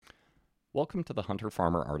Welcome to the Hunter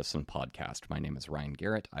Farmer Artisan Podcast. My name is Ryan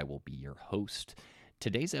Garrett. I will be your host.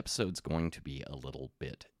 Today's episode's going to be a little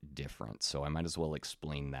bit different, so I might as well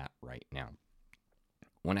explain that right now.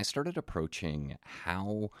 When I started approaching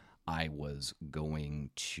how I was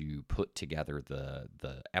going to put together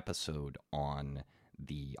the episode on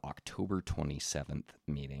the October 27th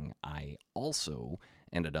meeting, I also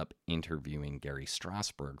ended up interviewing Gary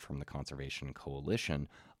Strassburg from the Conservation Coalition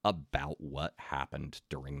about what happened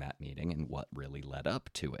during that meeting and what really led up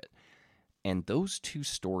to it. And those two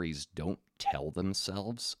stories don't tell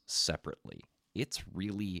themselves separately. It's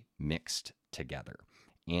really mixed together.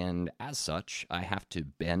 And as such, I have to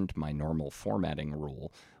bend my normal formatting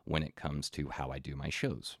rule when it comes to how I do my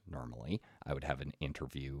shows. Normally, I would have an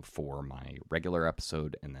interview for my regular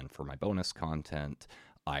episode, and then for my bonus content,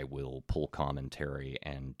 I will pull commentary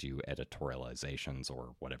and do editorializations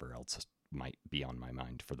or whatever else might be on my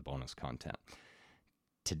mind for the bonus content.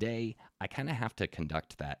 Today, I kind of have to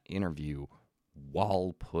conduct that interview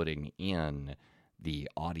while putting in the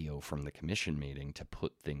audio from the commission meeting to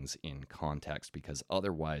put things in context, because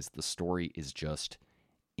otherwise the story is just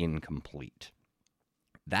incomplete.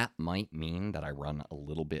 That might mean that I run a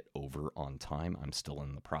little bit over on time. I'm still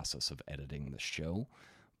in the process of editing the show,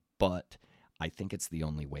 but I think it's the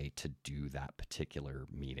only way to do that particular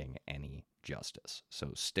meeting any justice.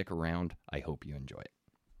 So stick around. I hope you enjoy it.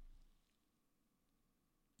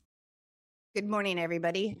 Good morning,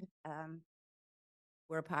 everybody.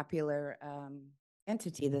 We're a popular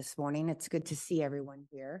entity this morning. It's good to see everyone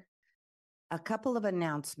here. A couple of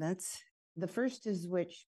announcements. The first is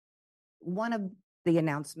one of the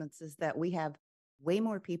announcements is that we have way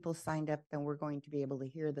more people signed up than we're going to be able to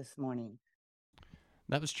hear this morning.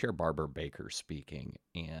 That was Chair Barbara Baker speaking,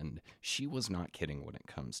 and she was not kidding when it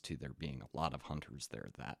comes to there being a lot of hunters there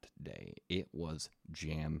that day. It was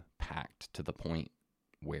jam-packed to the point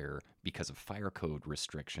where, because of fire code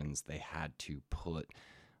restrictions, they had to put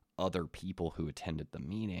other people who attended the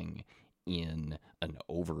meeting in an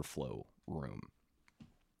overflow room.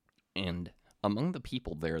 And among the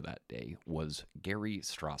people there that day was Gary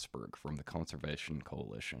Strassburg from the Conservation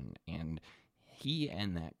Coalition, and he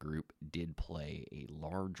and that group did play a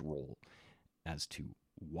large role as to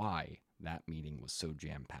why that meeting was so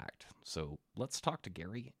jam-packed. So let's talk to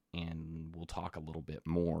Gary, and we'll talk a little bit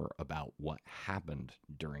more about what happened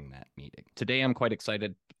during that meeting. Today, I'm quite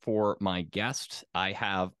excited for my guest. I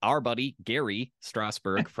have our buddy, Gary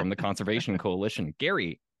Strassburg from the Conservation Coalition.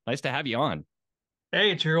 Gary, nice to have you on. Hey,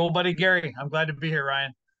 it's your old buddy, Gary. I'm glad to be here,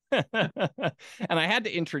 Ryan. And I had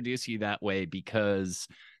to introduce you that way because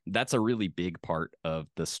that's a really big part of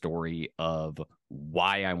the story of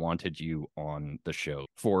why I wanted you on the show.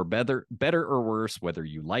 For better or worse, whether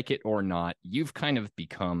you like it or not, you've kind of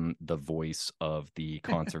become the voice of the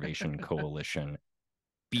Conservation Coalition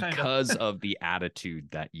because of the attitude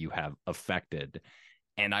that you have affected.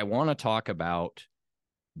 And I want to talk about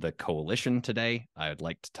the coalition today. I'd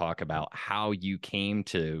like to talk about how you came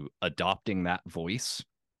to adopting that voice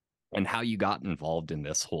and how you got involved in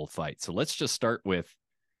this whole fight. So let's just start with,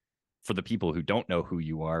 for the people who don't know who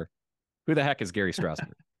you are, who the heck is Gary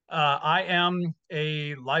Strassburg? I am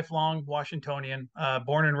a lifelong Washingtonian,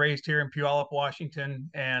 born and raised here in Puyallup, Washington,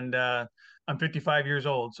 and I'm 55 years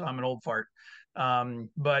old, so I'm an old fart.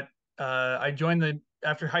 But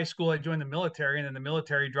after high school, I joined the military, and then the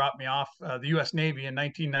military dropped me off the U.S. Navy in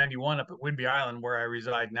 1991 up at Whidbey Island, where I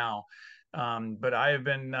reside now. But I have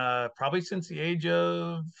been probably since the age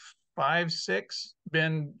of 5, 6,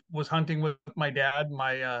 was hunting with my dad,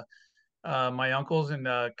 my uncles, and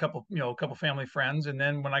a couple family friends. And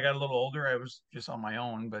then when I got a little older, I was just on my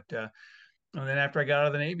own. But and then after I got out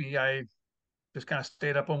of the Navy, I just kind of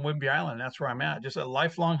stayed up on Whidbey Island. That's where I'm at. Just a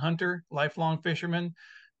lifelong hunter, lifelong fisherman.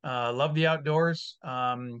 Love the outdoors,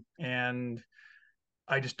 and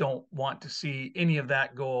I just don't want to see any of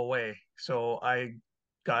that go away. So I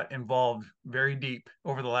got involved very deep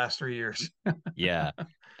over the last 3 years. Yeah.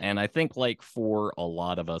 And I think, like, for a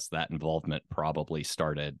lot of us, that involvement probably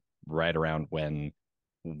started right around when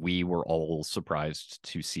we were all surprised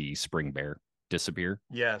to see spring bear disappear.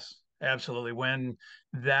 Yes, absolutely. When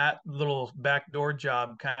that little backdoor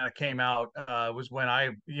job kind of came out, was when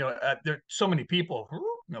there so many people,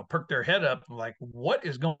 perked their head up like, what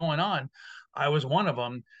is going on? I was one of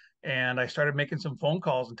them. And I started making some phone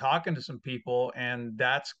calls and talking to some people. And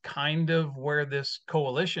that's kind of where this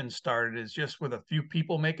coalition started, is just with a few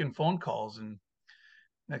people making phone calls. And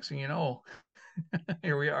next thing you know,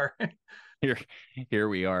 here we are. Here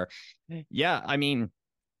we are. Yeah, I mean,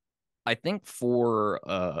 I think for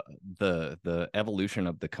the evolution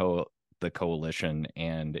of the coalition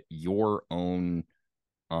and your own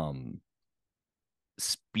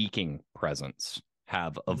speaking presence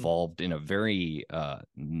have evolved in a very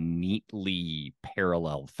neatly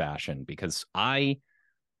parallel fashion, because I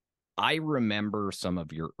remember some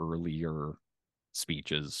of your earlier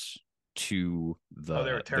speeches to They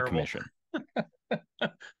were the terrible. commission.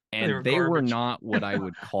 They They were garbage. not what I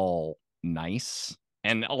would call nice.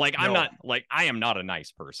 And like, No. I am not a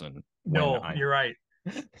nice person. No, you're right.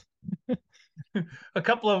 A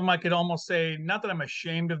couple of them I could almost say, not that I'm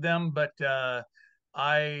ashamed of them, but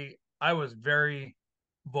I was very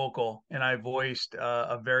vocal and I voiced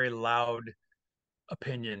a very loud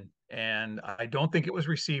opinion, and I don't think it was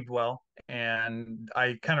received well. And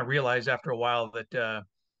I kind of realized after a while that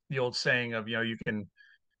the old saying of, you can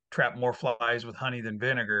trap more flies with honey than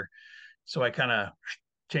vinegar. So I kind of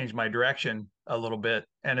changed my direction a little bit,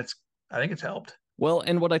 and I think it's helped. Well,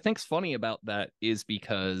 and what I think's funny about that is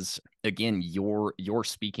because, again, your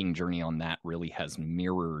speaking journey on that really has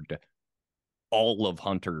mirrored all of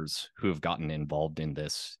hunters who have gotten involved in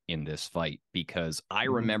this fight, because I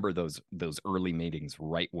remember those early meetings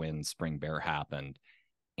right when Spring Bear happened,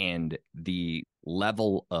 and the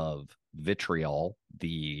level of vitriol,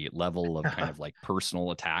 the level of kind of like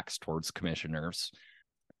personal attacks towards commissioners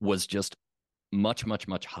was just much, much,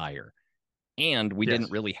 much higher. And we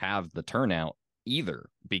didn't really have the turnout either,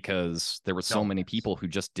 because there were so many people who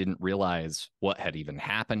just didn't realize what had even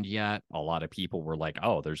happened yet. A lot of people were like,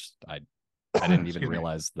 oh, I didn't even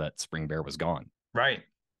realize that Spring Bear was gone. Right.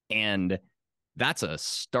 And that's a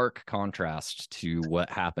stark contrast to what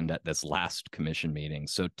happened at this last commission meeting.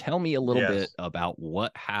 So tell me a little bit about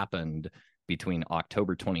what happened between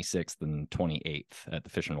October 26th and 28th at the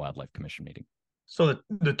Fish and Wildlife Commission meeting. So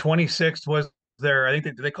the 26th was there. I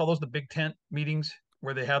think they call those the big tent meetings,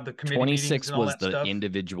 where they have the committee meetings and all that stuff. 26 was the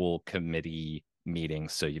individual committee meeting.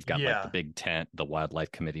 So you've got like the big tent, the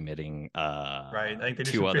wildlife committee meeting, right. I think they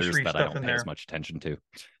do two some others fishery that I stuff don't in pay there. as much attention to.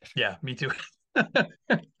 Yeah, me too.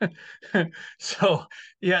 So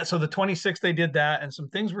the 26th they did that, and some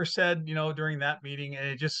things were said, during that meeting,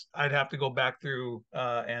 and I'd have to go back through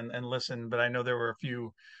and listen, but I know there were a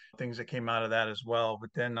few things that came out of that as well. But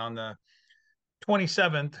then on the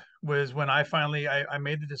 27th was when I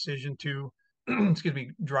made the decision to excuse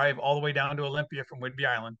me, drive all the way down to Olympia from Whidbey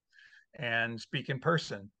Island and speak in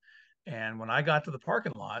person. And when I got to the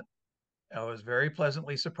parking lot, I was very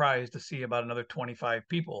pleasantly surprised to see about another 25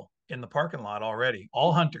 people in the parking lot already,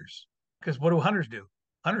 all hunters. Because what do hunters do?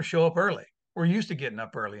 Hunters show up early. We're used to getting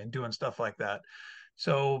up early and doing stuff like that.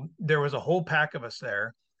 So there was a whole pack of us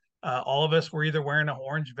there. All of us were either wearing an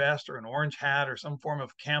orange vest or an orange hat or some form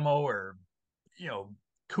of camo, or,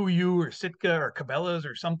 Kuyu or Sitka or Cabela's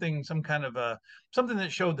or something, some kind of something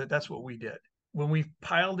that showed that that's what we did. When we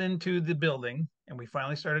piled into the building and we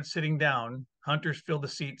finally started sitting down, hunters filled the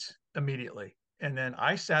seats immediately. And then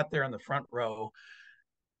I sat there in the front row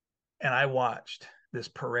and I watched this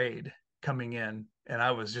parade coming in. And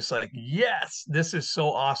I was just like, yes, this is so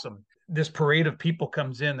awesome. This parade of people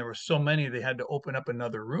comes in. There were so many, they had to open up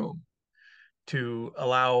another room to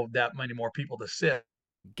allow that many more people to sit.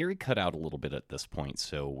 Gary cut out a little bit at this point,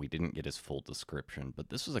 so we didn't get his full description, but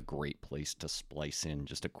this was a great place to splice in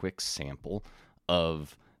just a quick sample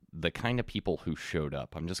of the kind of people who showed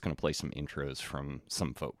up. I'm just going to play some intros from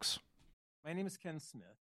some folks. My name is Ken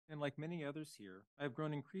Smith, and like many others here, I have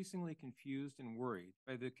grown increasingly confused and worried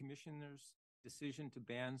by the Commissioner's decision to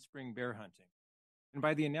ban spring bear hunting, and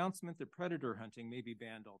by the announcement that predator hunting may be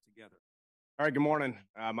banned altogether. All right, good morning.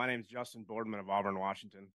 My name is Justin Boardman of Auburn,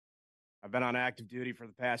 Washington. I've been on active duty for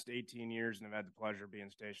the past 18 years and have had the pleasure of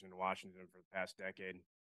being stationed in Washington for the past decade.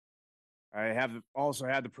 I have also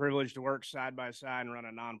had the privilege to work side by side and run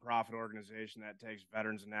a nonprofit organization that takes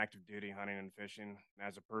veterans in active duty hunting and fishing. And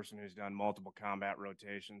as a person who's done multiple combat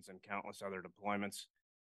rotations and countless other deployments,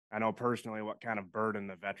 I know personally what kind of burden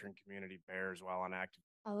the veteran community bears while on active.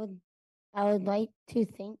 I would like to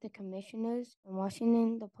thank the commissioners and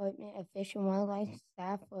Washington Department of Fish and Wildlife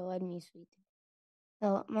staff for letting me speak today.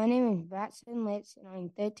 So, my name is Bratson Litz, and I'm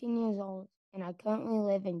 13 years old, and I currently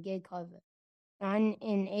live in Gig Harbor. I'm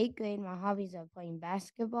in 8th grade. My hobbies are playing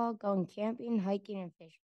basketball, going camping, hiking, and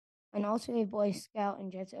fishing. I'm also a Boy Scout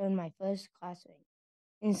and just earned my first class ring.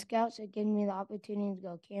 And Scouts have given me the opportunity to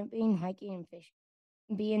go camping, hiking, and fishing,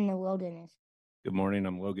 and be in the wilderness. Good morning,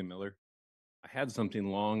 I'm Logan Miller. I had something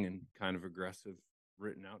long and kind of aggressive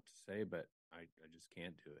written out to say, but I just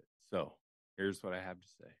can't do it. So here's what I have to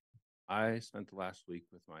say. I spent the last week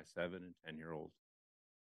with my 7 and 10-year-old,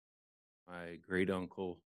 my great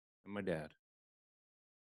uncle, and my dad.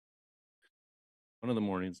 One of the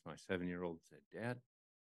mornings, my 7-year-old said, "Dad,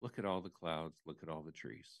 look at all the clouds, look at all the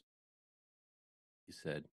trees." He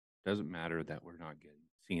said, "Doesn't matter that we're not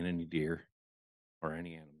seeing any deer. or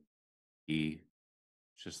any animal. It's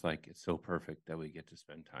just like it's so perfect that we get to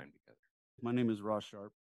spend time together. My name is Ross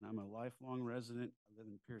Sharp, and I'm a lifelong resident. I live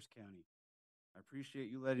in Pierce County. I appreciate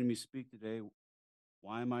you letting me speak today.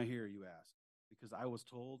 Why am I here, you ask? Because I was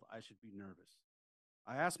told I should be nervous.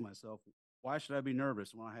 I asked myself, why should I be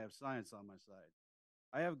nervous when I have science on my side?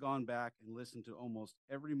 I have gone back and listened to almost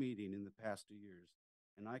every meeting in the past 2 years,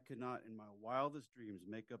 and I could not in my wildest dreams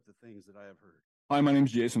make up the things that I have heard. Hi, my name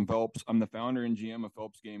is Jason Phelps. I'm the founder and GM of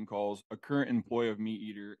Phelps Game Calls, a current employee of Meat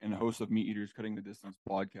Eater and a host of Meat Eater's Cutting the Distance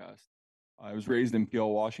podcast. I was raised in Peel,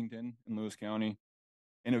 Washington, in Lewis County,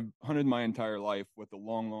 and have hunted my entire life with a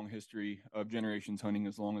long, long history of generations hunting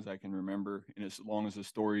as long as I can remember and as long as the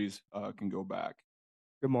stories can go back.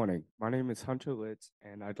 Good morning. My name is Hunter Litz,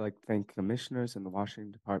 and I'd like to thank commissioners and the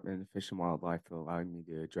Washington Department of Fish and Wildlife for allowing me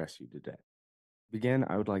to address you today. To begin,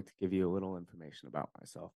 I would like to give you a little information about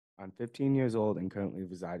myself. I'm 15 years old and currently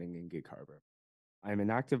residing in Gig Harbor. I am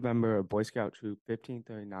an active member of Boy Scout Troop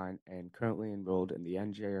 1539 and currently enrolled in the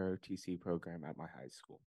NJROTC program at my high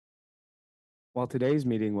school. While today's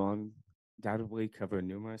meeting will undoubtedly cover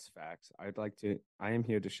numerous facts, I am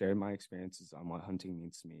here to share my experiences on what hunting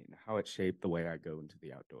means to me and how it shaped the way I go into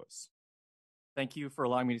the outdoors. Thank you for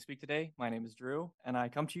allowing me to speak today. My name is Drew, and I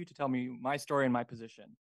come to you to tell me my story and my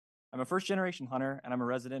position. I'm a first-generation hunter, and I'm a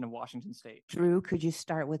resident of Washington State. Drew, could you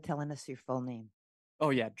start with telling us your full name?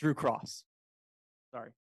 Oh, yeah, Drew Cross.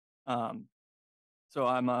 Sorry. So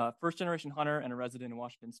I'm a first-generation hunter and a resident in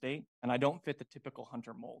Washington State, and I don't fit the typical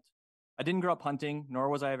hunter mold. I didn't grow up hunting, nor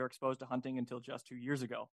was I ever exposed to hunting until just 2 years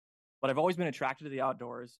ago. But I've always been attracted to the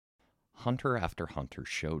outdoors. Hunter after hunter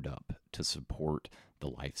showed up to support the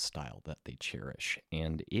lifestyle that they cherish,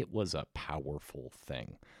 and it was a powerful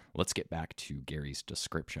thing. Let's get back to Gary's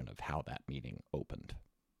description of how that meeting opened.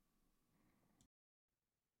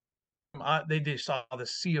 They just saw the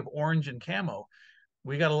sea of orange and camo.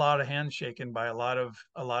 We got a lot of hands shaken by a lot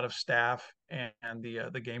of staff and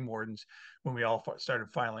the game wardens when we all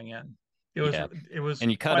started filing in. It was, and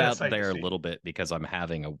you cut out there a little bit because I'm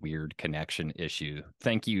having a weird connection issue.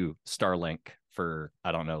 Thank you, Starlink, for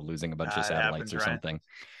losing a bunch of satellites or something.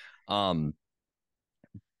 But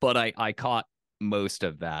I caught most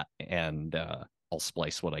of that, and I'll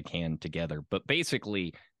splice what I can together. But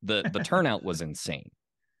basically, the turnout was insane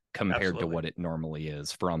compared to what it normally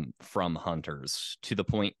is from hunters, to the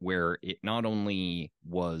point where it not only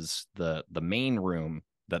was the main room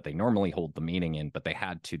that they normally hold the meeting in, but they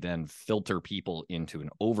had to then filter people into an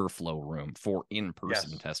overflow room for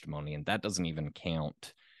in-person testimony. And that doesn't even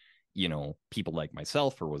count, people like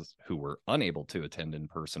myself who were unable to attend in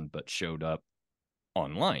person, but showed up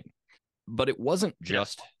online. But it wasn't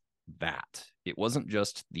just that. It wasn't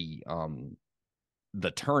just the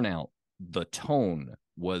turnout. The tone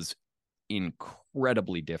was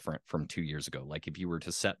incredibly different from 2 years ago. Like, if you were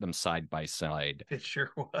to set them side by side, it sure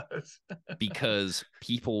was. because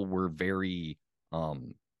people were very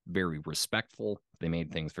respectful. They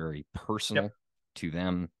made things very personal to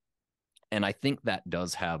them. And I think that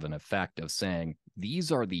does have an effect of saying,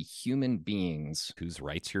 these are the human beings whose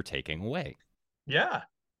rights you're taking away. Yeah.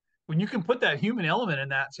 When you can put that human element in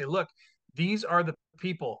that and say, look, these are the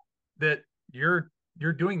people that you're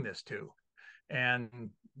doing this to.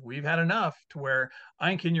 And we've had enough to where,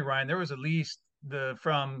 I ain't kidding you, Ryan, there was at least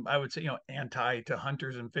I would say, anti to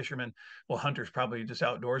hunters and fishermen. Well, hunters probably just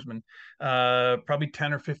outdoorsmen, probably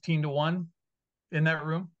 10 or 15 to 1 in that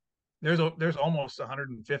room. There's almost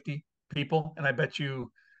 150 people, and I bet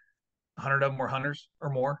you 100 of them were hunters or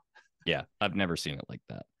more. Yeah, I've never seen it like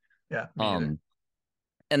that. Yeah.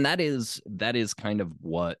 And that is kind of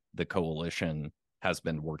what the coalition has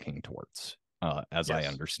been working towards, as I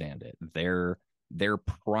understand it. Their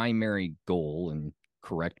primary goal, and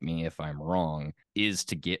correct me if I'm wrong, is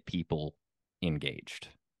to get people engaged.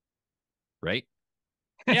 Right?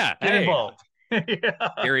 Yeah. Get involved.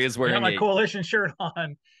 Gary is wearing my coalition shirt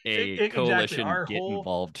on. A coalition get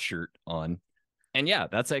involved shirt on. And yeah,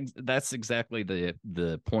 that's exactly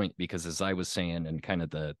the point, because as I was saying, and kind of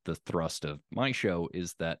the thrust of my show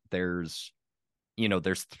is that there's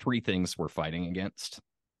 3 things we're fighting against.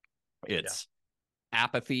 It's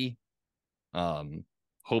apathy,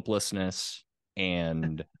 hopelessness,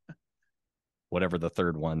 and whatever the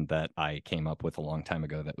third one that I came up with a long time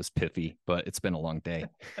ago that was pithy, but it's been a long day.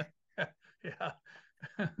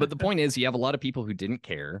 But the point is, you have a lot of people who didn't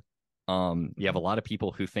care. You have a lot of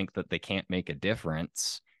people who think that they can't make a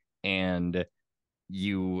difference, and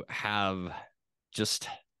you have just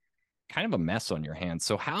kind of a mess on your hands.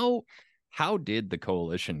 So how did the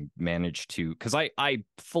coalition manage to, because I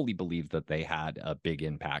fully believe that they had a big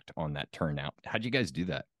impact on that turnout. How'd you guys do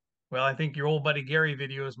that? Well, I think your old buddy Gary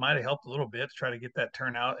videos might have helped a little bit to try to get that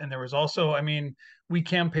turnout. And there was also, I mean, we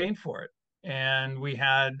campaigned for it and we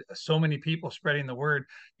had so many people spreading the word,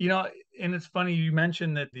 you know, and it's funny you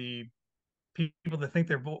mentioned that the people that think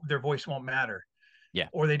their voice won't matter Yeah.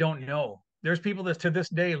 or they don't know. There's people that to this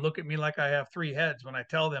day look at me like I have three heads when I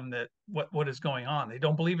tell them that what is going on. They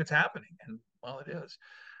don't believe it's happening. And well, it is.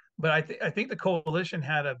 But I think the coalition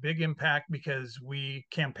had a big impact because we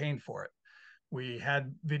campaigned for it. We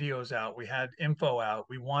had videos out, we had info out,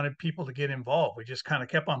 we wanted people to get involved. We just kind of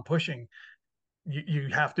kept on pushing. You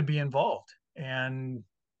have to be involved. And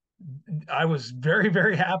I was very,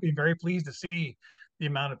 very happy, very pleased to see the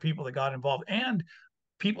amount of people that got involved, and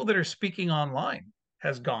people that are speaking online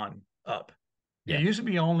has gone up. Yeah. It used to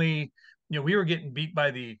be only, we were getting beat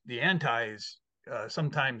by the antis.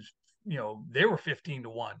 Sometimes, they were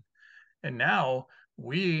 15-1. And now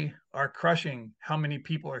we are crushing how many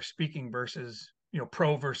people are speaking versus,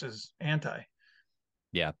 pro versus anti.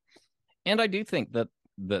 Yeah. And I do think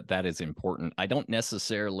that is important. I don't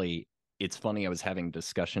necessarily, it's funny, I was having a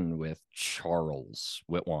discussion with Charles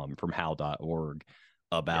Whitwam from how.org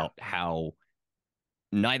about how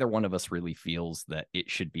neither one of us really feels that it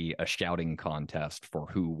should be a shouting contest for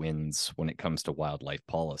who wins when it comes to wildlife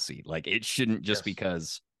policy. Like, it shouldn't just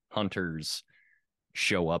because hunters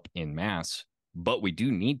show up in mass, but we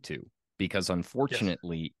do need to, because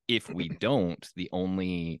unfortunately, if we don't, the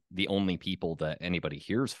only people that anybody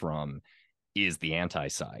hears from is the anti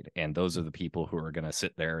side. And those are the people who are going to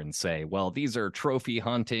sit there and say, well, these are trophy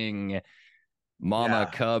hunting, mama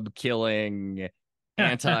cub killing,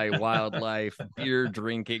 anti-wildlife, beer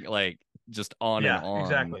drinking, like just on and on.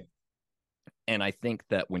 Exactly. And I think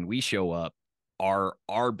that when we show up,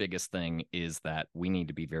 our biggest thing is that we need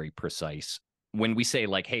to be very precise. When we say,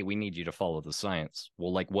 like, hey, we need you to follow the science,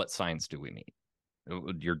 well, like, what science do we need?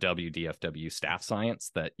 Your WDFW staff science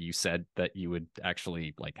that you said that you would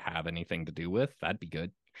actually like have anything to do with? That'd be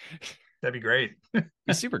good. That'd be great.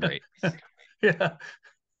 Be super great. Yeah.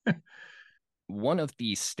 One of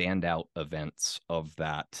the standout events of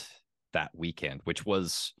that weekend, which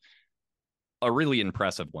was a really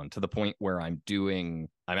impressive one, to the point where I'm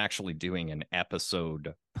actually doing an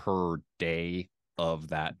episode per day of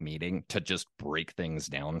that meeting to just break things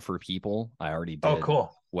down for people. I already did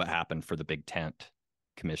what happened for the Big Tent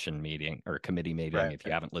commission meeting or committee meeting. Right. If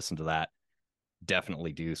you haven't listened to that,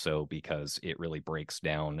 definitely do so, because it really breaks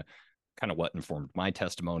down kind of what informed my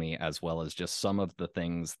testimony, as well as just some of the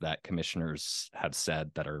things that commissioners have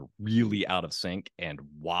said that are really out of sync, and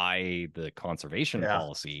why the conservation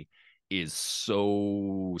policy is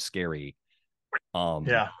so scary.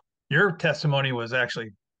 Your testimony was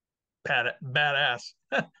actually badass.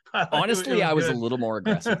 Honestly, I was a little more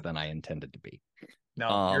aggressive than I intended to be.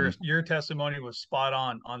 No, your testimony was spot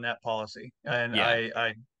on that policy. And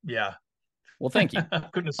I well, thank you.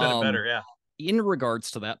 Couldn't have said it better. Yeah. In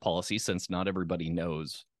regards to that policy, since not everybody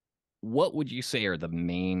knows, what would you say are the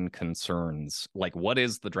main concerns? Like, what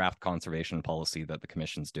is the draft conservation policy that the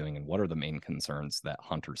commission's doing, and what are the main concerns that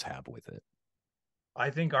hunters have with it?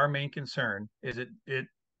 I think our main concern is it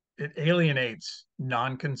alienates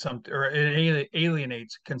non-consumptive, or it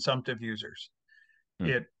alienates consumptive users.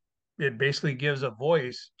 It basically gives a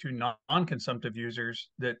voice to non-consumptive users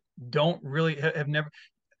that don't really have never.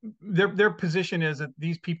 Their position is that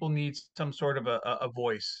these people need some sort of a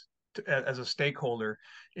voice as a stakeholder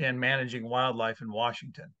in managing wildlife in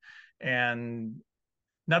Washington. And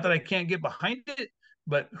not that I can't get behind it,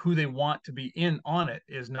 but who they want to be in on it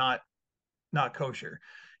is not kosher.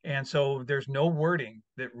 And so there's no wording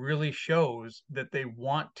that really shows that they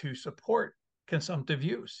want to support consumptive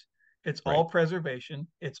use. It's all preservation.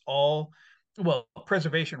 It's all,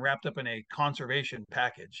 preservation wrapped up in a conservation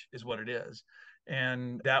package is what it is.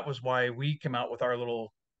 And that was why we came out with our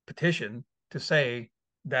little petition to say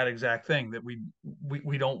that exact thing, that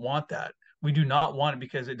we don't want that. We do not want it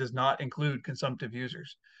because it does not include consumptive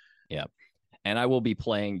users. Yeah. And I will be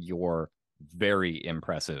playing your very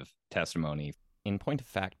impressive testimony. In point of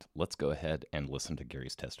fact, let's go ahead and listen to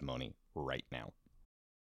Gary's testimony right now.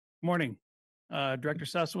 Morning, Director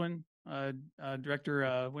Susswin,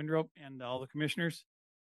 Director Windrop, and all the commissioners.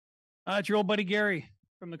 It's your old buddy Gary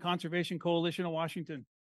from the Conservation Coalition of Washington.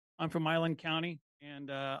 I'm from Island County,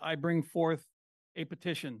 and I bring forth a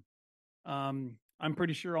petition. I'm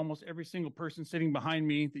pretty sure almost every single person sitting behind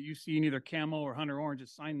me that you see in either camo or Hunter Orange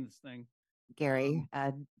has signed this thing. Gary,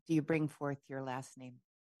 do you bring forth your last name?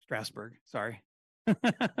 Strassburg, sorry.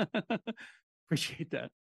 Appreciate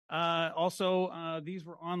that. Also, these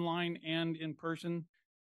were online and in person.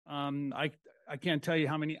 I I can't tell you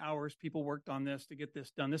how many hours people worked on this to get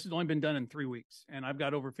this done. This has only been done in 3 weeks, and I've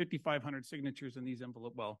got over 5,500 signatures in these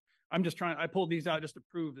envelopes. Well, I pulled these out just to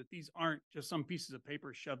prove that these aren't just some pieces of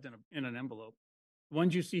paper shoved in an envelope. The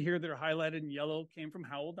ones you see here that are highlighted in yellow came from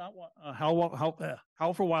Howl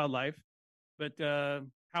for Wildlife, but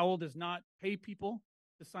Howl does not pay people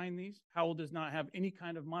to sign these. Howl does not have any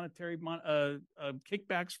kind of monetary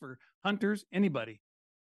kickbacks for hunters, anybody.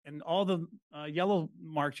 And all the yellow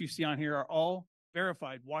marks you see on here are all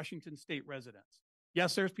verified Washington state residents.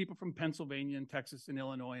 Yes, there's people from Pennsylvania and Texas and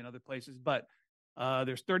Illinois and other places, but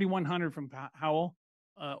there's 3,100 from Howell,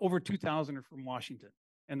 over 2,000 are from Washington,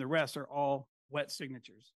 and the rest are all wet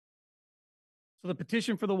signatures. So the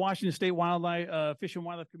petition for the Washington State Fish and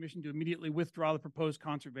Wildlife Commission to immediately withdraw the proposed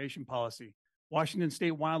conservation policy. Washington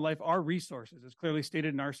State Wildlife are resources, as clearly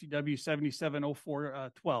stated in RCW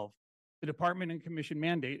 7704-12. The department and commission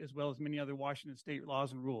mandate, as well as many other Washington state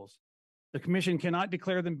laws and rules. The commission cannot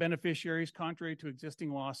declare them beneficiaries contrary to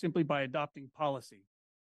existing law simply by adopting policy.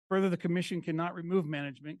 Further, the commission cannot remove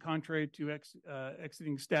management contrary to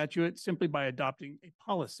exiting statute simply by adopting a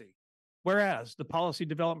policy. Whereas the policy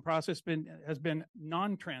development process has been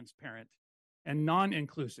non-transparent and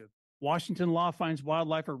non-inclusive. Washington law finds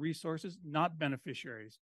wildlife are resources, not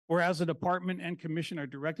beneficiaries. Whereas the department and commission are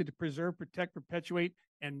directed to preserve, protect, perpetuate,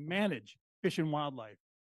 and manage fish and wildlife.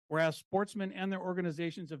 Whereas sportsmen and their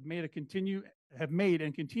organizations have made and continue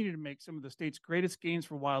to make some of the state's greatest gains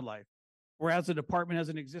for wildlife. Whereas the department has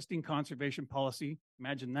an existing conservation policy,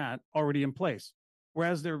 imagine that, already in place.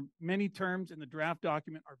 Whereas their many terms in the draft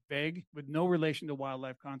document are vague with no relation to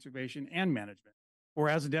wildlife conservation and management.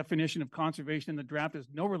 Whereas the definition of conservation in the draft has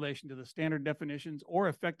no relation to the standard definitions or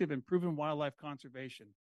effective and proven wildlife conservation.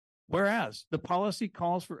 Whereas the policy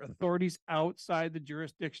calls for authorities outside the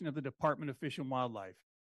jurisdiction of the Department of Fish and Wildlife.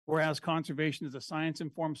 Whereas conservation is a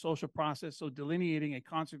science-informed social process, so delineating a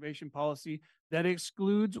conservation policy that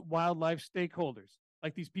excludes wildlife stakeholders,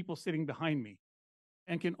 like these people sitting behind me,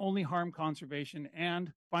 and can only harm conservation.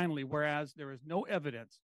 And finally, whereas there is no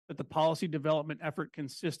evidence that the policy development effort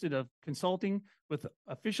consisted of consulting with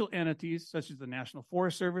official entities such as the National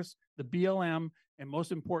Forest Service, the BLM, and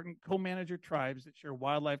most important, co-manager tribes that share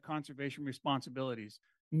wildlife conservation responsibilities,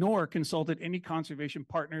 nor consulted any conservation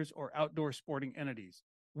partners or outdoor sporting entities.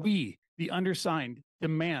 We, the undersigned,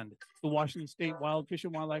 demand the Washington State Fish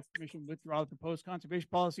and Wildlife Commission withdraw the proposed conservation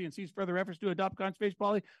policy and cease further efforts to adopt conservation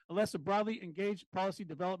policy unless a broadly engaged policy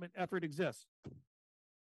development effort exists.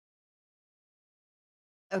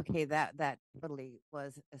 Okay, that totally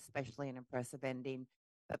was especially an impressive ending.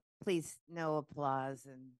 But please, no applause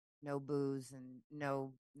and no boos and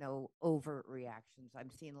no overt reactions.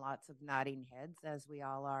 I'm seeing lots of nodding heads, as we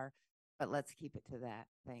all are, but let's keep it to that.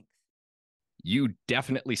 Thanks. You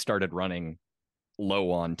definitely started running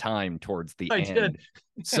low on time towards the end. Did.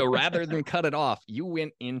 So rather than cut it off, you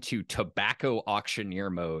went into tobacco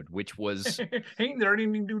auctioneer mode, which was Ain't there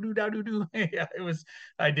anything do. Yeah, it was.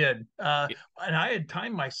 I did, and I had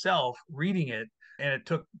timed myself reading it, and it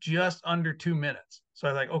took just under 2 minutes. So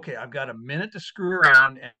I was like, okay, I've got a minute to screw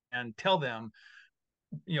around and tell them,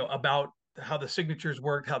 about how the signatures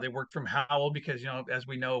worked, how they worked from Howell, because as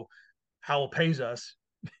we know, Howell pays us.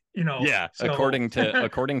 Yeah, so, according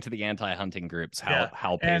to the anti-hunting groups,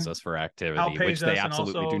 Hal pays us for activity, which they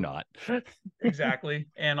absolutely do not. Exactly,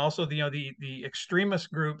 and also the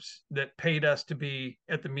extremist groups that paid us to be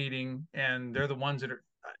at the meeting, and they're the ones that are.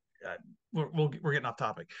 We're getting off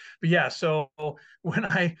topic, but yeah. So when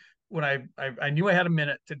I knew I had a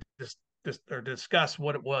minute to discuss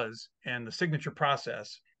what it was and the signature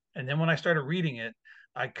process, and then when I started reading it,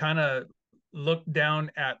 I kind of looked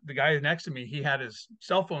down at the guy next to me. He had his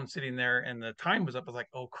cell phone sitting there and the time was up. I was like,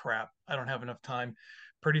 oh crap, I don't have enough time.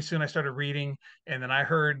 Pretty soon I started reading, and then I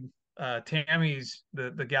heard Tammy's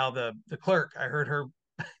the gal, the clerk. I heard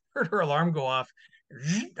her alarm go off.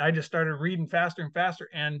 I just started reading faster and faster,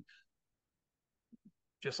 and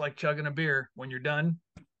just like chugging a beer, when you're done,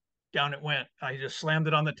 down it went. I just slammed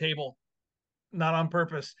it on the table, not on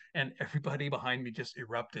purpose, and everybody behind me just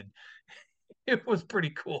erupted. It was pretty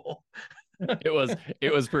cool. It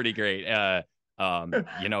was pretty great.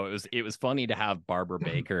 It was funny to have Barbara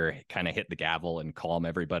Baker kind of hit the gavel and calm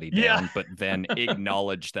everybody down, but then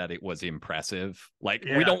acknowledge that it was impressive. Like,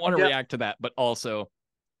 we don't want to react to that, but also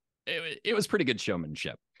it was pretty good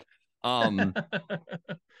showmanship.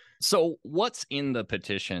 So what's in the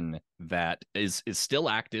petition that is still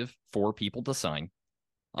active for people to sign?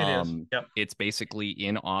 It is. Yep. It's basically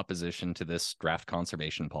in opposition to this draft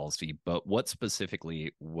conservation policy, but what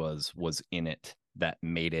specifically was in it that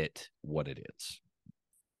made it what it is?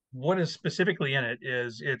 what is specifically in it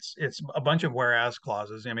is it's a bunch of whereas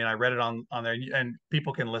clauses. I mean, I read it on there, and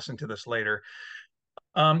people can listen to this later.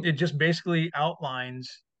 It just basically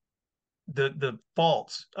outlines the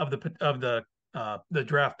faults of the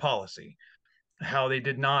draft policy, how they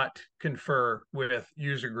did not confer with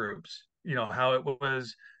user groups, how it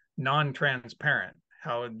was non-transparent,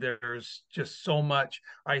 how there's just so much.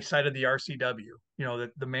 I cited the RCW,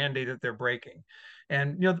 the mandate that they're breaking.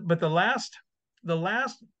 And but the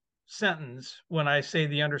last sentence, when I say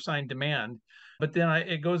the undersigned demand, but then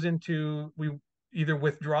it goes into, we either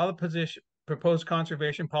withdraw the position proposed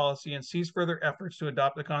conservation policy and cease further efforts to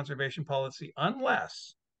adopt the conservation policy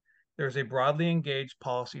unless there's a broadly engaged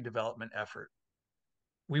policy development effort.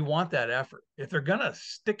 We want that effort. If they're going to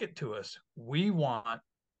stick it to us, we want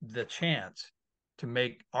the chance to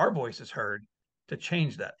make our voices heard, to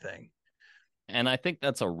change that thing. And I think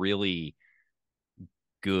that's a really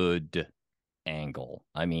good angle.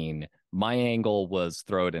 I mean, my angle was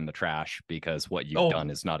throw it in the trash because what you've done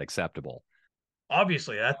is not acceptable.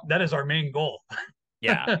 Obviously, that is our main goal.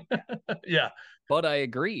 Yeah. Yeah. But I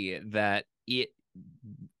agree that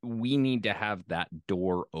we need to have that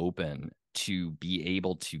door open to be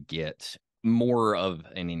able to get more of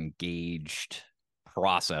an engaged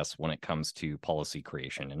process when it comes to policy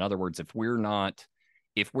creation. In other words, if we're not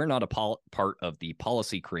a part of the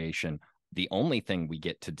policy creation, the only thing we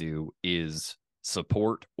get to do is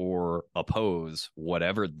support or oppose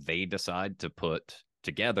whatever they decide to put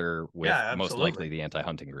together with most likely the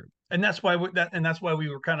anti-hunting group. And that's why we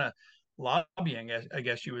were kind of lobbying, I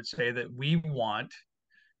guess you would say, that we want,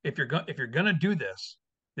 if you're going to do this,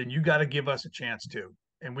 then you got to give us a chance to.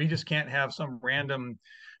 And we just can't have some random,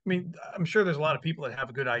 I mean, I'm sure there's a lot of people that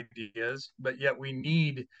have good ideas, but yet we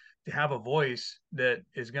need to have a voice that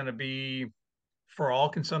is going to be for all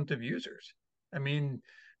consumptive users. I mean,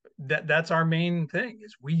 that's our main thing,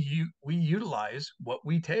 is we utilize what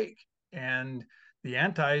we take, and the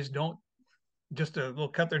antis don't just a little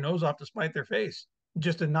cut their nose off to spite their face,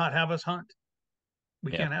 just to not have us hunt.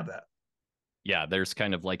 We can't have that. Yeah, there's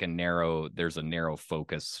kind of like a narrow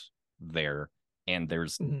focus there, and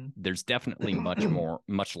there's definitely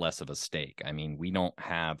much less of a stake. I mean, we don't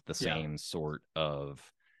have the same sort of,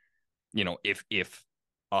 if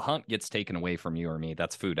a hunt gets taken away from you or me,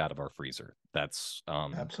 that's food out of our freezer. That's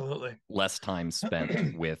absolutely less time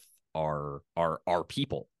spent with our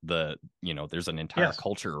people. There's an entire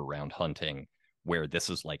culture around hunting where this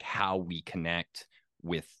is like how we connect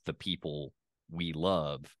with the people we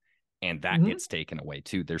love, and that gets taken away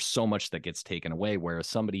too. There's so much that gets taken away, whereas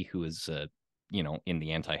somebody who is in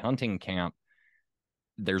the anti-hunting camp,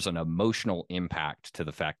 there's an emotional impact to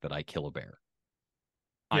the fact that I kill a bear.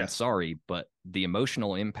 I'm sorry, but the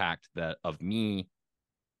emotional impact of me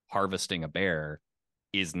harvesting a bear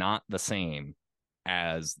is not the same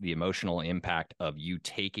as the emotional impact of you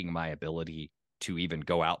taking my ability to even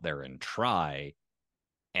go out there and try,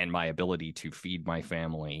 and my ability to feed my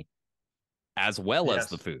family, as well as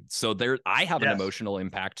the food. So I have an emotional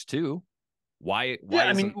impact too. Why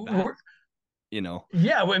isn't that?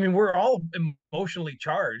 Yeah, I mean, we're all emotionally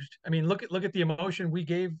charged. I mean, look at the emotion we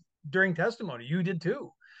gave during testimony. You did too.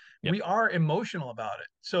 Yep. We are emotional about it.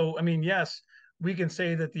 So, I mean, yes, we can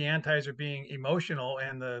say that the antis are being emotional,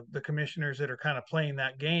 and the commissioners that are kind of playing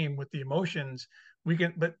that game with the emotions,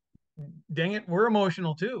 but dang it, we're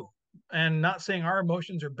emotional too. And not saying our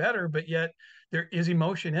emotions are better, but yet there is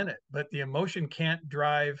emotion in it. But the emotion can't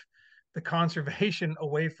drive the conservation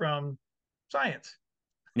away from science.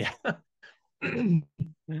 Yeah.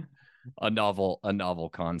 a novel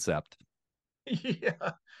concept.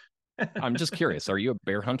 Yeah. I'm just curious, are you a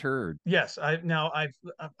bear hunter? Or? Yes, I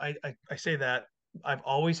say that I've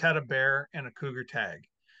always had a bear and a cougar tag.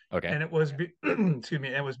 Okay. And it was excuse me,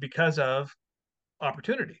 it was because of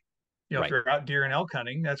opportunity. If you're out deer and elk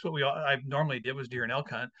hunting, that's what I normally did, was deer and elk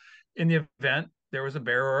hunt. In the event there was a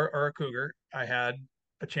bear or a cougar, I had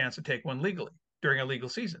a chance to take one legally during a legal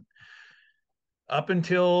season. Up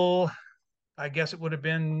until, I guess it would have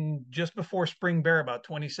been just before spring bear, about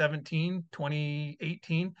 2017,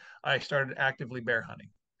 2018, I started actively bear hunting.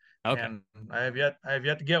 Okay. And I have yet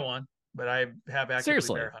to get one, but I have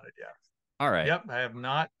actively bear hunted. Yeah. All right. Yep. I have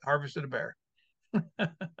not harvested a bear.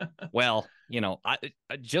 Well,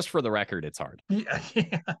 just for the record, it's hard. Yeah.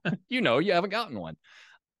 You haven't gotten one.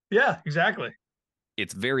 Yeah, exactly.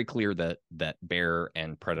 It's very clear that bear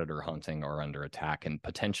and predator hunting are under attack, and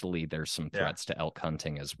potentially there's some threats to elk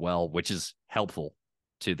hunting as well, which is helpful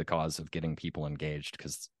to the cause of getting people engaged,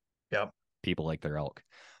 because people like their elk.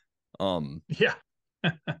 Yeah.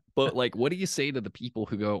 But like, what do you say to the people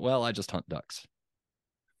who go, well, I just hunt ducks?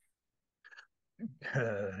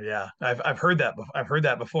 Yeah, I've heard that. I've heard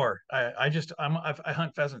that before. I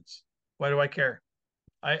hunt pheasants. Why do I care?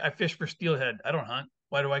 I fish for steelhead. I don't hunt.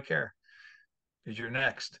 Why do I care? Because you're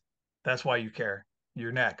next. That's why you care.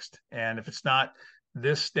 You're next. And if it's not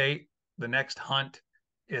this state, the next hunt,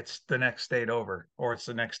 it's the next state over, or it's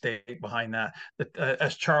the next state behind that.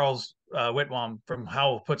 As Charles Whitwam from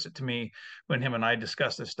Howell puts it to me when him and I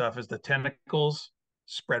discuss this stuff, is the tentacles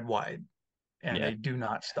spread wide and Yeah. they do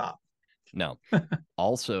not stop. No.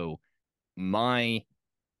 Also, my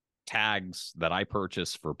tags that I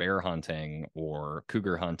purchase for bear hunting or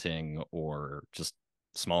cougar hunting or just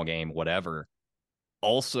small game, whatever,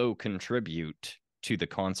 also contribute to the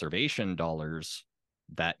conservation dollars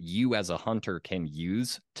that you as a hunter can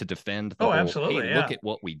use to defend the whole, absolutely, hey, look at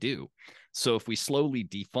what we do. So if we slowly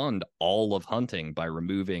defund all of hunting by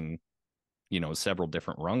removing, several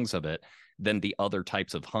different rungs of it, then the other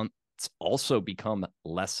types of hunts also become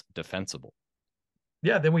less defensible.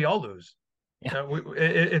 Yeah, then we all lose. Yeah.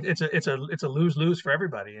 It's a lose-lose for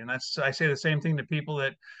everybody. And I say the same thing to people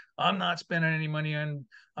that I'm not spending any money on,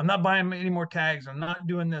 I'm not buying any more tags, I'm not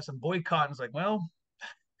doing this, I'm boycotting. It's like, well,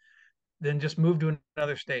 then just move to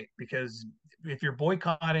another state, because if you're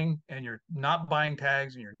boycotting and you're not buying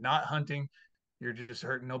tags and you're not hunting, you're just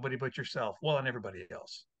hurting nobody but yourself. Well, and everybody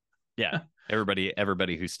else. Yeah.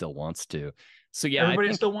 everybody who still wants to. So yeah,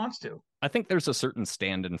 everybody still wants to. I think there's a certain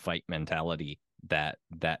stand and fight mentality that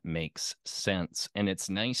makes sense. And it's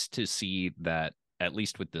nice to see that, at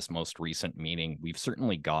least with this most recent meeting, we've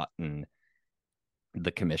certainly gotten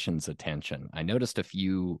the commission's attention. I noticed a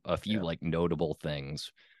few like notable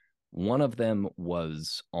things. One of them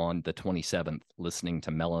was on the 27th, listening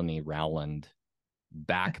to Melanie Rowland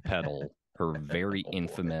backpedal her very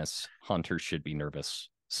infamous "hunters should be nervous"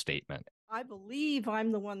 statement. I believe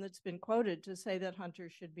I'm the one that's been quoted to say that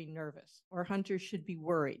hunters should be nervous or hunters should be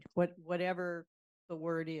worried, whatever the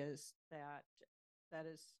word is that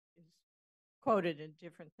is quoted in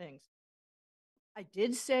different things. I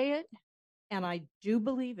did say it, and I do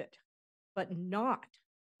believe it, but not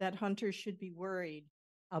that hunters should be worried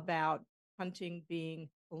about hunting being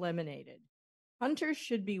eliminated. Hunters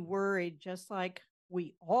should be worried, just like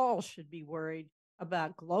we all should be worried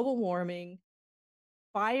about global warming,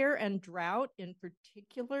 fire and drought in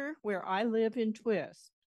particular. Where I live in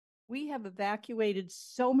Twist, we have evacuated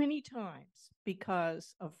so many times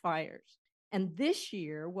because of fires. And this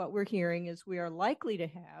year, what we're hearing is we are likely to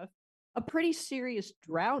have a pretty serious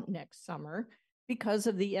drought next summer because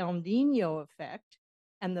of the El Nino effect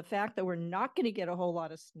and the fact that we're not going to get a whole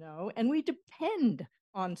lot of snow. And we depend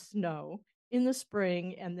on snow in the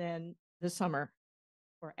spring and then the summer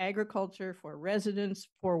for agriculture, for residents,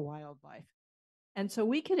 for wildlife. And so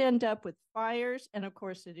we could end up with fires. And of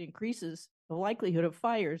course, it increases the likelihood of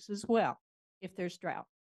fires as well if there's drought.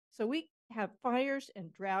 So we have fires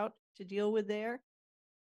and drought to deal with there.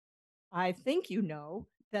 I think you know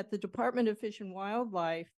that the Department of Fish and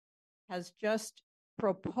Wildlife has just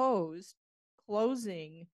proposed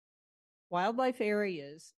closing wildlife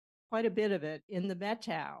areas, quite a bit of it, in the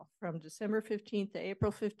Methow from December 15th to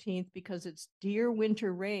April 15th because it's deer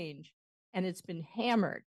winter range, and it's been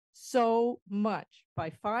hammered so much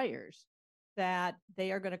by fires that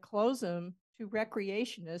they are going to close them to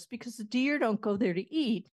recreationists because the deer don't go there to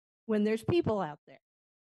eat when there's people out there.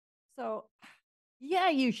 So yeah,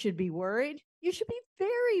 you should be worried. You should be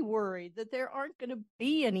very worried that there aren't going to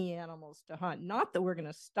be any animals to hunt. Not that we're going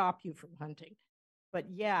to stop you from hunting, but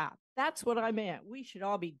yeah, that's what I meant. We should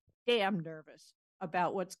all be damn nervous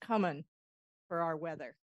about what's coming for our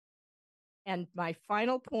weather. And my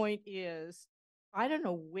final point is, I don't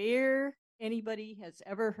know where anybody has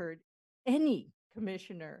ever heard any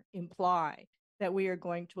commissioner imply that we are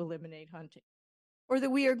going to eliminate hunting or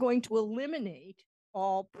that we are going to eliminate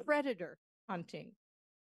all predator hunting.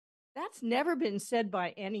 That's never been said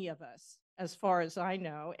by any of us, as far as I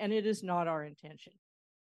know, and it is not our intention.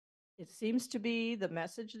 It seems to be the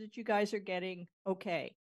message that you guys are getting,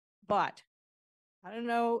 okay, but I don't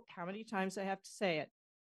know how many times I have to say it,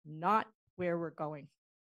 not where we're going.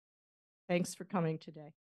 Thanks for coming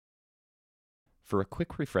today. For a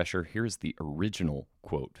quick refresher, here's the original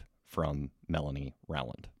quote from Melanie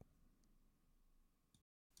Rowland.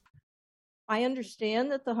 I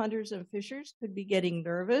understand that the hunters and fishers could be getting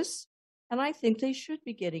nervous, and I think they should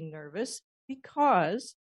be getting nervous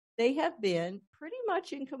because they have been pretty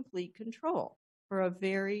much in complete control for a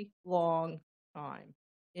very long time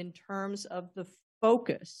in terms of the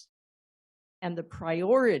focus and the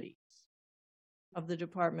priorities of the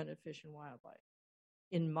Department of Fish and Wildlife.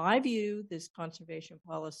 In my view, this conservation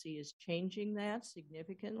policy is changing that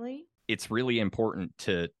significantly. It's really important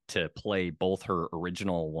to play both her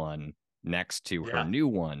original one next to her Yeah. new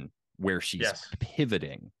one where she's Yes.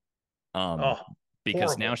 pivoting. Oh, Because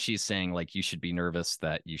horrible. now she's saying like you should be nervous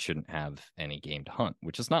that you shouldn't have any game to hunt,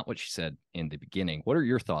 which is not what she said in the beginning. What are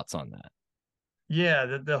your thoughts on that?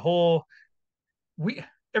 Yeah, the whole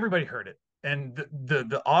everybody heard it, and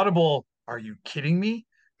the audible, "Are you kidding me?"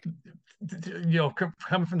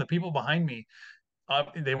 Coming from the people behind me,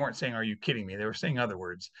 they weren't saying "Are you kidding me?" They were saying other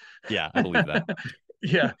words. Yeah, I believe that.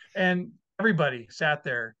 Yeah, and everybody sat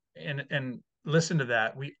there and listened to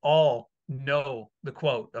that. We all know the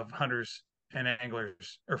quote of hunters and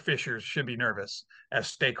anglers or fishers should be nervous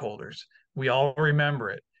as stakeholders. We all remember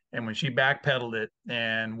it. And when she backpedaled it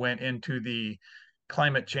and went into the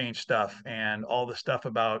climate change stuff and all the stuff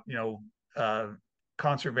about,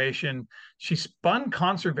 conservation, she spun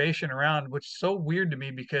conservation around, which is so weird to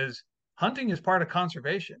me because hunting is part of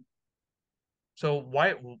conservation. So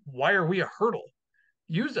why are we a hurdle?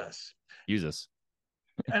 Use us. Use us.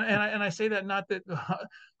 And I say that not that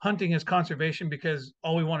hunting is conservation because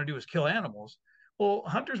all we want to do is kill animals. Well,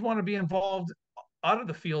 hunters want to be involved out of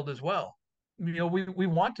the field as well. We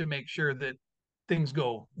want to make sure that things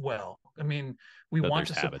go well. I mean, we That want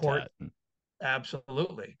there's to support habitat.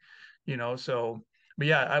 absolutely. So but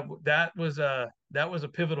yeah, that was a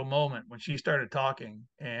pivotal moment when she started talking,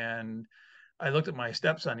 and I looked at my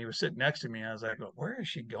stepson. He was sitting next to me. I was like, "Where is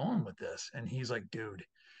she going with this?" And he's like, "Dude,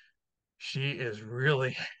 she is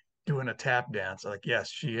really doing a tap dance." Like, yes,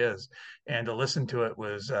 she is. And to listen to it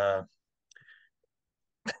was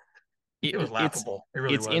it was laughable. It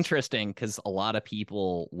really it's was. interesting because a lot of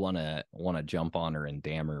people want to jump on her and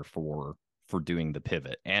damn her for doing the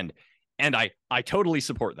pivot, and I totally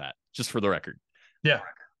support that, just for the record. Yeah,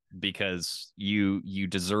 because you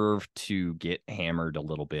deserve to get hammered a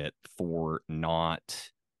little bit for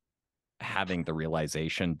not having the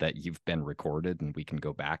realization that you've been recorded and we can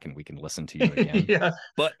go back and we can listen to you again. Yeah.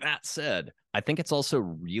 But that said, I think it's also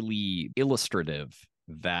really illustrative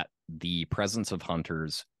that the presence of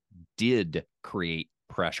hunters did create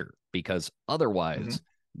pressure, because otherwise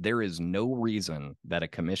there is no reason that a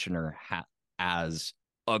commissioner as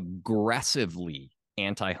aggressively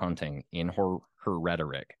anti-hunting in her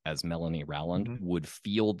rhetoric as Melanie Rowland would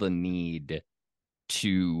feel the need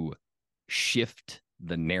to shift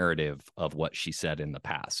the narrative of what she said in the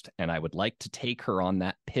past. And I would like to take her on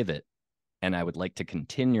that pivot, and I would like to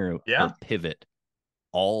continue her pivot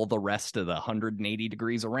all the rest of the 180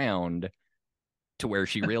 degrees around to where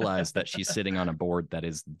she realized that she's sitting on a board that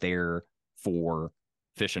is there for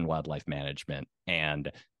fish and wildlife management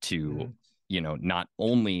and to not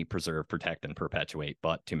only preserve, protect, and perpetuate,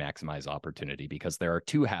 but to maximize opportunity, because there are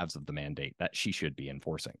two halves of the mandate that she should be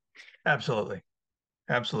enforcing. Absolutely.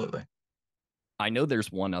 I know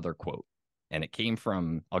there's one other quote, and it came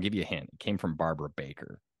from, I'll give you a hint, it came from Barbara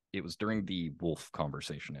Baker. It was during the wolf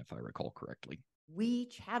conversation, if I recall correctly. We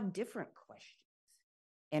each have different questions,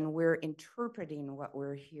 and we're interpreting what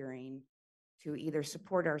we're hearing to either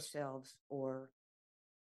support ourselves or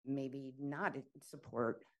maybe not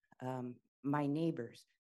support my neighbors.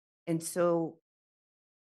 And so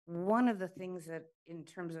one of the things that, in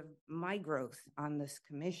terms of my growth on this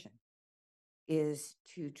commission, is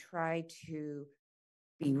to try to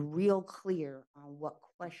be real clear on what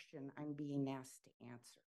question I'm being asked to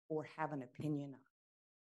answer or have an opinion on.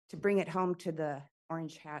 To bring it home to the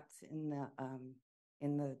orange hats in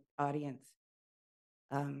the audience,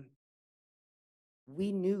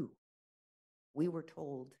 we were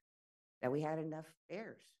told that we had enough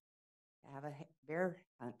bears to have a bear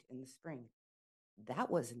hunt in the spring.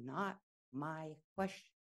 That was not my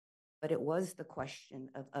question, but it was the question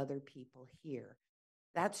of other people here.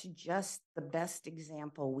 That's just the best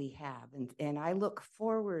example we have. And I look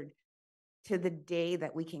forward to the day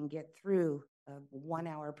that we can get through a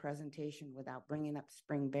 1-hour presentation without bringing up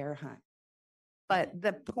spring bear hunt. But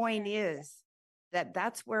the point is that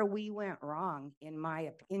that's where we went wrong, in my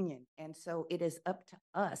opinion. And so it is up to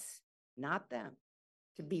us, not them,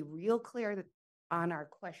 to be real clear on our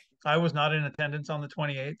questions. I was not in attendance on the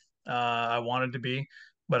 28th. I wanted to be,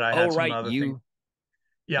 but I had some other things.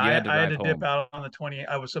 Yeah, I had to dip out on the 28th.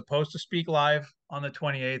 I was supposed to speak live on the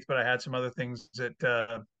 28th, but I had some other things that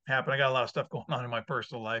happened. I got a lot of stuff going on in my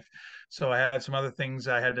personal life. So I had some other things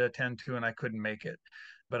I had to attend to, and I couldn't make it.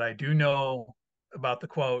 But I do know about the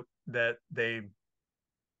quote that they,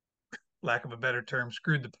 lack of a better term,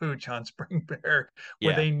 screwed the pooch on spring bear,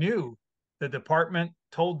 where they knew, the department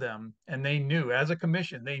told them, and they knew, as a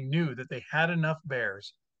commission, they knew that they had enough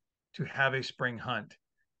bears to have a spring hunt,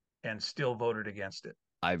 and still voted against it.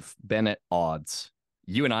 I've been at odds.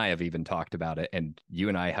 You and I have even talked about it, and you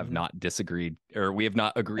and I have not disagreed, or we have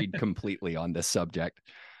not agreed completely on this subject,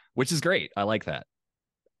 which is great. I like that.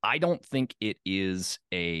 I don't think it is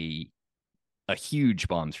a huge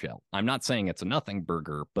bombshell. I'm not saying it's a nothing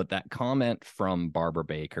burger, but that comment from Barbara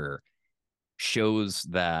Baker shows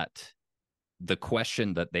that the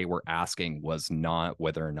question that they were asking was not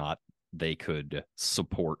whether or not they could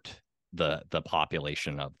support the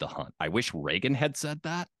population of the hunt. I wish Reagan had said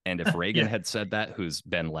that. And if Reagan had said that, who's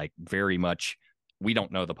been like very much, we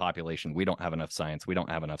don't know the population, we don't have enough science, we don't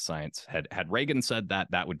have enough science. Had Reagan said that,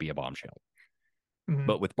 that would be a bombshell. Mm-hmm.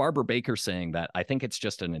 But with Barbara Baker saying that, I think it's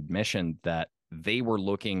just an admission that they were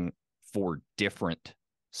looking for different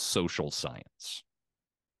social science.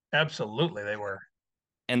 Absolutely, they were.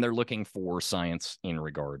 And they're looking for science in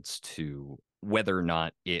regards to whether or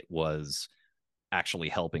not it was actually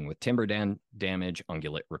helping with timber damage,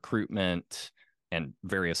 ungulate recruitment, and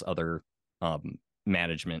various other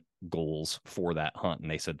management goals for that hunt.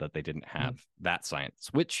 And they said that they didn't have that science,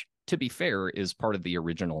 which, to be fair, is part of the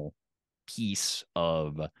original piece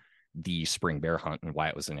of the spring bear hunt and why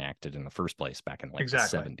it was enacted in the first place back in like the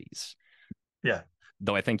 70s. Yeah.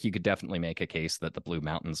 Though I think you could definitely make a case that the Blue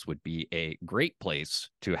Mountains would be a great place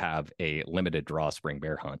to have a limited draw spring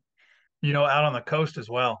bear hunt. You know, out on the coast as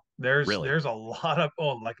well. There's Really? There's a lot of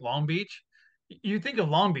like Long Beach. You think of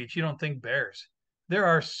Long Beach, you don't think bears. There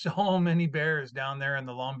are so many bears down there in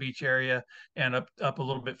the Long Beach area and up a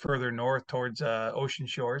little bit further north towards Ocean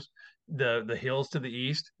Shores, the hills to the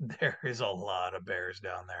east. There is a lot of bears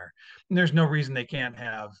down there. And there's no reason they can't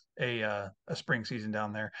have a spring season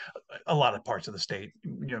down there. A lot of parts of the state.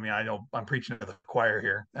 You know, I mean, I know I'm preaching to the choir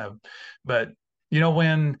here, but you know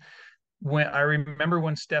when I remember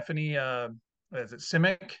when Stephanie, is it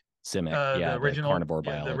Simic? Yeah, the original carnivore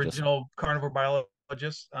biologist. The original carnivore biologist.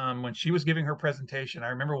 When she was giving her presentation, I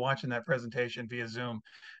remember watching that presentation via Zoom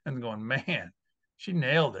and going, man, she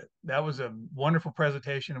nailed it. That was a wonderful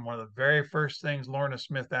presentation. And one of the very first things Lorna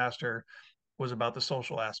Smith asked her was about the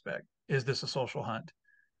social aspect. Is this a social hunt?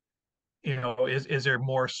 You know, is there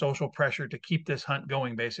more social pressure to keep this hunt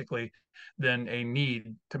going, basically, than a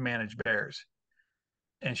need to manage bears?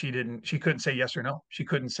 And she couldn't say yes or no. She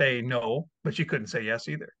couldn't say no, but she couldn't say yes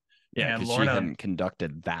either. Yeah, and because she hadn't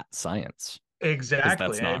conducted that science. Exactly.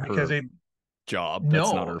 That's not because her job.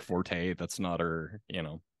 That's not her forte. That's not her, you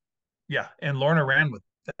know. Yeah. And Lorna ran with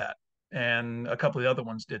that. And a couple of the other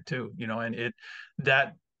ones did too, you know, and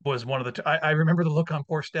that was one of the, I remember the look on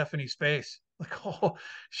poor Stephanie's face. Like, oh,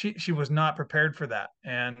 she was not prepared for that.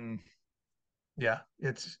 And yeah,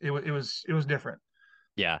 it was different.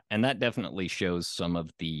 Yeah, and that definitely shows some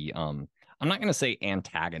of the I'm not going to say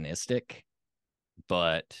antagonistic,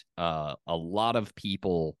 but a lot of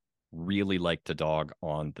people really like to dog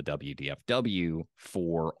on the WDFW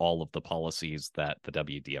for all of the policies that the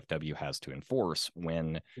WDFW has to enforce,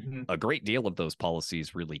 when a great deal of those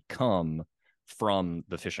policies really come from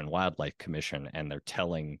the Fish and Wildlife Commission, and they're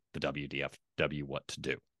telling the WDFW what to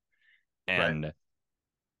do. And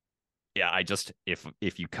yeah, I just,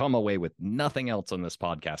 if you come away with nothing else on this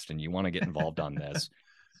podcast and you want to get involved on this,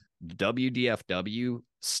 the WDFW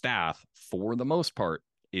staff, for the most part,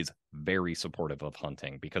 is very supportive of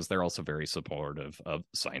hunting, because they're also very supportive of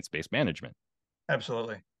science-based management.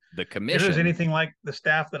 Absolutely. The commission, if there's anything like the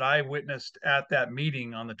staff that I witnessed at that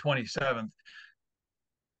meeting on the 27th,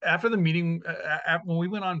 after the meeting, when we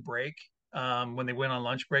went on break, when they went on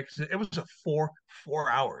lunch break, it was a four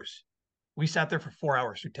hours. We sat there for 4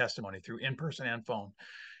 hours through testimony, through in-person and phone.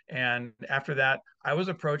 And after that, I was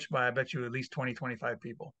approached by, I bet you, at least 20, 25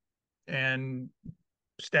 people and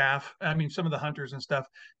staff. I mean, some of the hunters and stuff,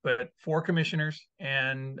 but 4 commissioners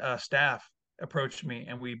and staff approached me,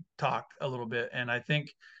 and we talked a little bit. And I think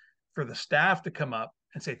for the staff to come up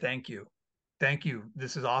and say, thank you,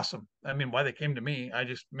 this is awesome. I mean, why they came to me, I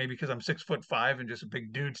just, maybe because I'm 6'5" and just a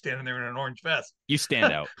big dude standing there in an orange vest. You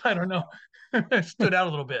stand out. I don't know. I stood out a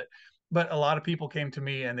little bit. But a lot of people came to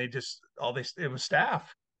me, and it was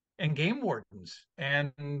staff and game wardens.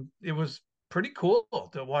 And it was pretty cool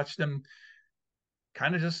to watch them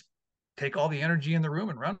kind of just take all the energy in the room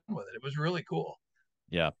and run with it. It was really cool.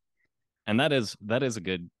 Yeah. And that is a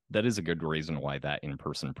good reason why that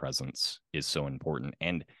in-person presence is so important.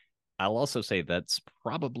 And I'll also say that's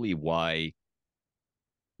probably why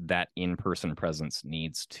that in-person presence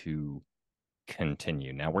needs to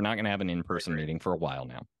continue. Now, we're not going to have an in-person meeting for a while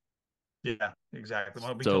now. Yeah, exactly.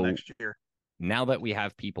 Well, it'll be till next year. Now that we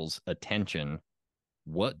have people's attention,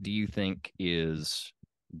 what do you think is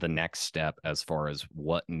the next step as far as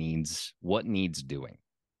what needs doing?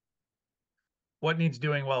 What needs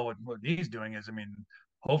doing? Well, what needs doing is, I mean,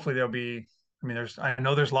 hopefully there'll be, I mean, I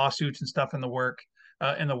know there's lawsuits and stuff in the works,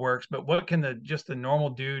 but what can the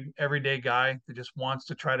normal dude, everyday guy that just wants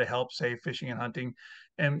to try to help save fishing and hunting?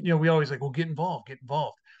 And, you know, we always like, well, get involved.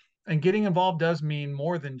 and getting involved does mean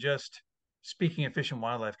more than just speaking at Fish and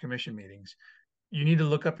Wildlife Commission meetings. You need to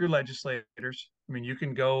look up your legislators. I mean, you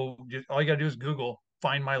can go, just, all you got to do is Google,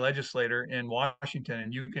 find my legislator in Washington,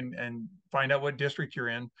 and you can and find out what district you're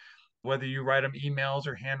in, whether you write them emails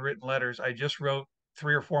or handwritten letters. I just wrote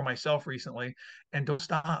 3 or 4 myself recently, and don't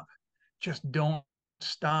stop. Just don't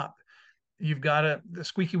stop. You've got to, the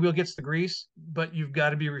squeaky wheel gets the grease, but you've got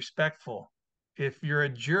to be respectful. If you're a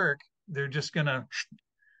jerk, they're just gonna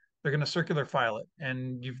circular file it,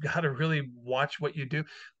 and you've got to really watch what you do.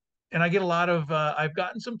 And I get a lot of I've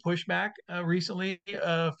gotten some pushback recently,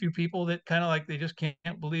 a few people that kind of like, they just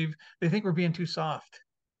can't believe, they think we're being too soft.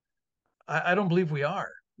 I don't believe we are.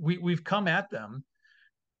 We've come at them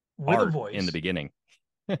with a Art voice in the beginning.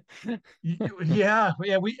 yeah,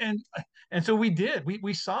 and so we did.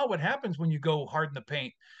 We saw what happens when you go hard in the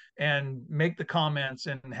paint and make the comments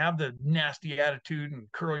and have the nasty attitude and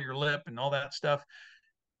curl your lip and all that stuff.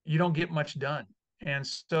 You don't get much done. And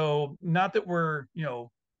so, not that we're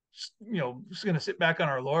just going to sit back on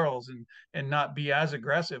our laurels and not be as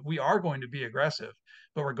aggressive. We are going to be aggressive,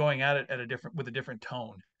 but we're going at it at a different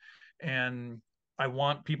tone. And I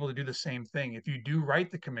want people to do the same thing. If you do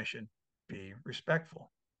write the commission, be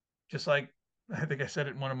respectful. Just like, I think I said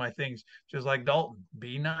it in one of my things, just like Dalton,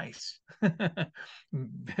 be nice.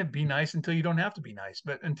 Be nice until you don't have to be nice.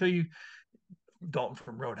 But until you, Dalton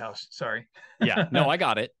from Roadhouse, sorry. Yeah, no, I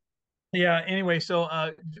got it. Yeah, anyway,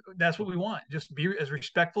 so that's what we want. Just be as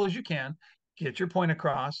respectful as you can, get your point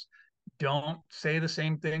across. Don't say the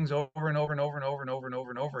same things over and over and over and over and over and over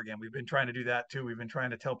and over again. We've been trying to do that too. We've been trying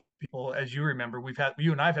to tell people, as you remember,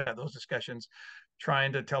 you and I've had those discussions,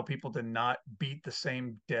 trying to tell people to not beat the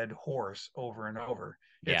same dead horse over and over.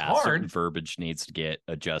 It's hard. Certain verbiage needs to get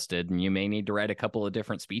adjusted, and you may need to write a couple of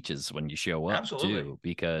different speeches when you show up. Absolutely. Too,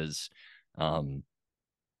 because somebody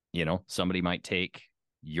might take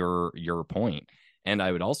your point. And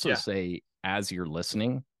I would also say, as you're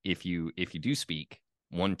listening, if you do speak,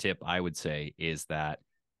 one tip I would say is that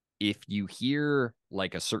if you hear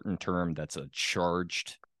like a certain term that's a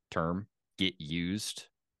charged term get used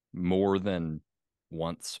more than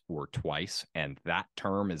once or twice, and that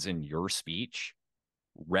term is in your speech,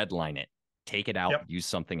 redline it, take it out, use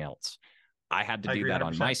something else. I had to do that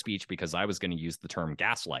on my speech because I was going to use the term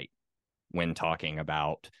gaslight when talking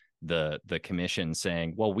about the commission,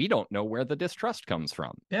 saying, well, we don't know where the distrust comes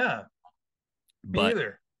from. Yeah. But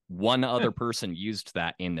one other person used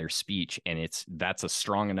that in their speech, and that's a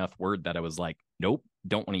strong enough word that I was like, nope,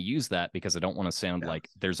 don't want to use that, because I don't want to sound like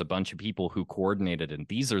there's a bunch of people who coordinated and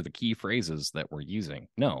these are the key phrases that we're using.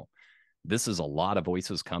 No, this is a lot of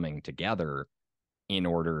voices coming together in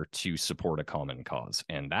order to support a common cause.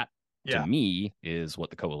 And that, to me, is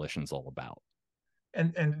what the coalition's all about.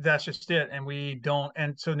 And that's just it. And we don't.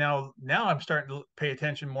 And so now I'm starting to pay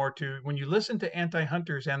attention more to, when you listen to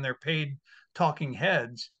anti-hunters and their paid talking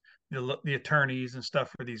heads, the attorneys and stuff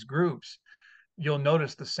for these groups, you'll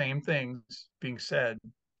notice the same things being said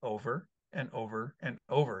over and over and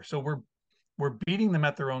over. So we're beating them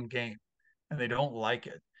at their own game, and they don't like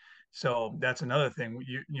it. So that's another thing.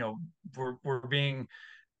 We're being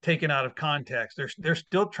taken out of context. They're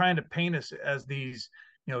still trying to paint us as these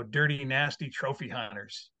dirty, nasty trophy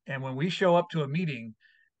hunters. And when we show up to a meeting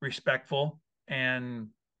respectful and,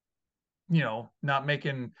 not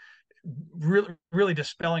making, really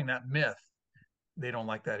dispelling that myth, they don't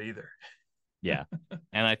like that either. Yeah.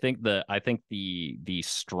 And I think the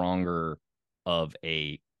stronger of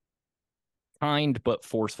a kind but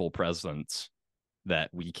forceful presence that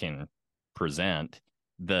we can present,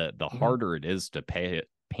 the harder it is to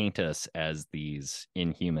paint us as these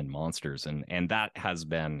inhuman monsters. And that has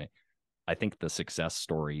been, I think, the success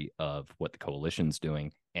story of what the coalition's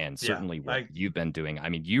doing, and certainly what you've been doing. I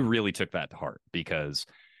mean, you really took that to heart, because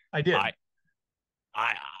I did.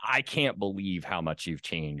 I can't believe how much you've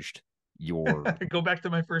changed your go back to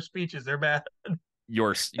my first speeches. They're bad.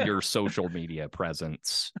 your social media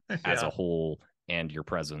presence as a whole, and your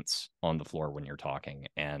presence on the floor when you're talking.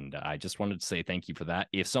 And I just wanted to say thank you for that.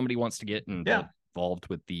 If somebody wants to get involved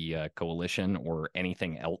with the coalition or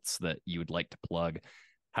anything else that you would like to plug,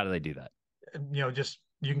 how do they do that? Just,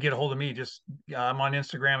 you can get a hold of me. Just I'm on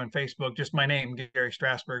Instagram and Facebook, just my name, Gary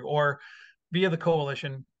Strassburg, or via the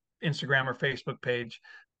coalition Instagram or Facebook page.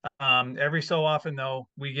 Every so often, though,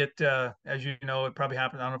 we get, as you know, it probably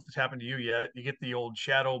happened, I don't know if it's happened to you yet, you get the old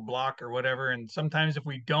shadow block or whatever. And sometimes if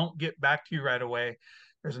we don't get back to you right away,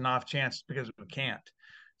 there's an off chance because we can't.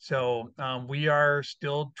 So we are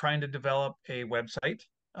still trying to develop a website.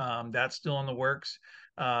 That's still in the works.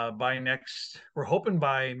 We're hoping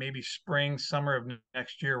by maybe spring, summer of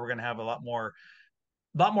next year, we're going to have a lot more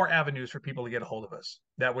lot more avenues for people to get a hold of us.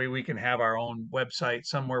 That way we can have our own website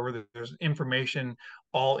somewhere where there's information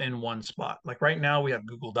all in one spot. Like right now we have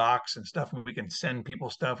Google Docs and stuff, and we can send people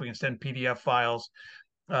stuff. We can send PDF files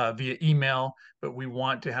via email, but we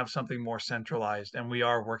want to have something more centralized, and we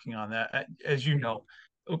are working on that. As you know,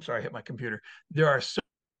 oops, sorry, I hit my computer. There are so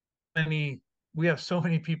many, we have so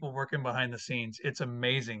many people working behind the scenes. It's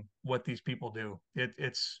amazing what these people do.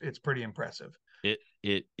 It's pretty impressive.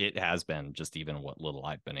 It has been, just even what little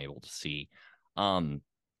I've been able to see.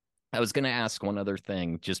 I was going to ask one other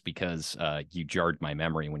thing, just because you jarred my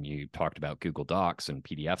memory when you talked about Google Docs and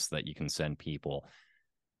PDFs that you can send people.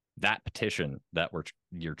 That petition that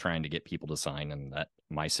you're trying to get people to sign, and that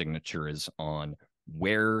my signature is on,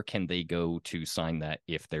 where can they go to sign that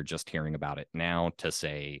if they're just hearing about it now, to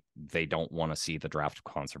say they don't want to see the draft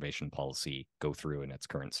conservation policy go through in its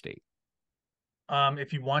current state?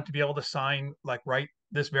 If you want to be able to sign, like right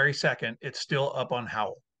this very second, it's still up on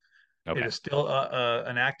Howl. Okay. It is still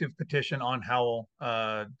an active petition on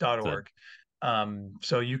howl.org.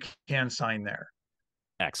 So you can sign there.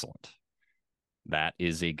 Excellent. That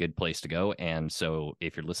is a good place to go. And so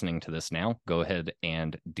if you're listening to this now, go ahead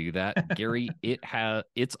and do that. Gary,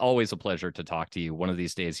 it's always a pleasure to talk to you. One of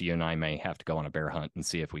these days, you and I may have to go on a bear hunt and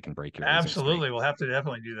see if we can break your Absolutely. We'll have to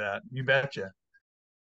definitely do that. You betcha.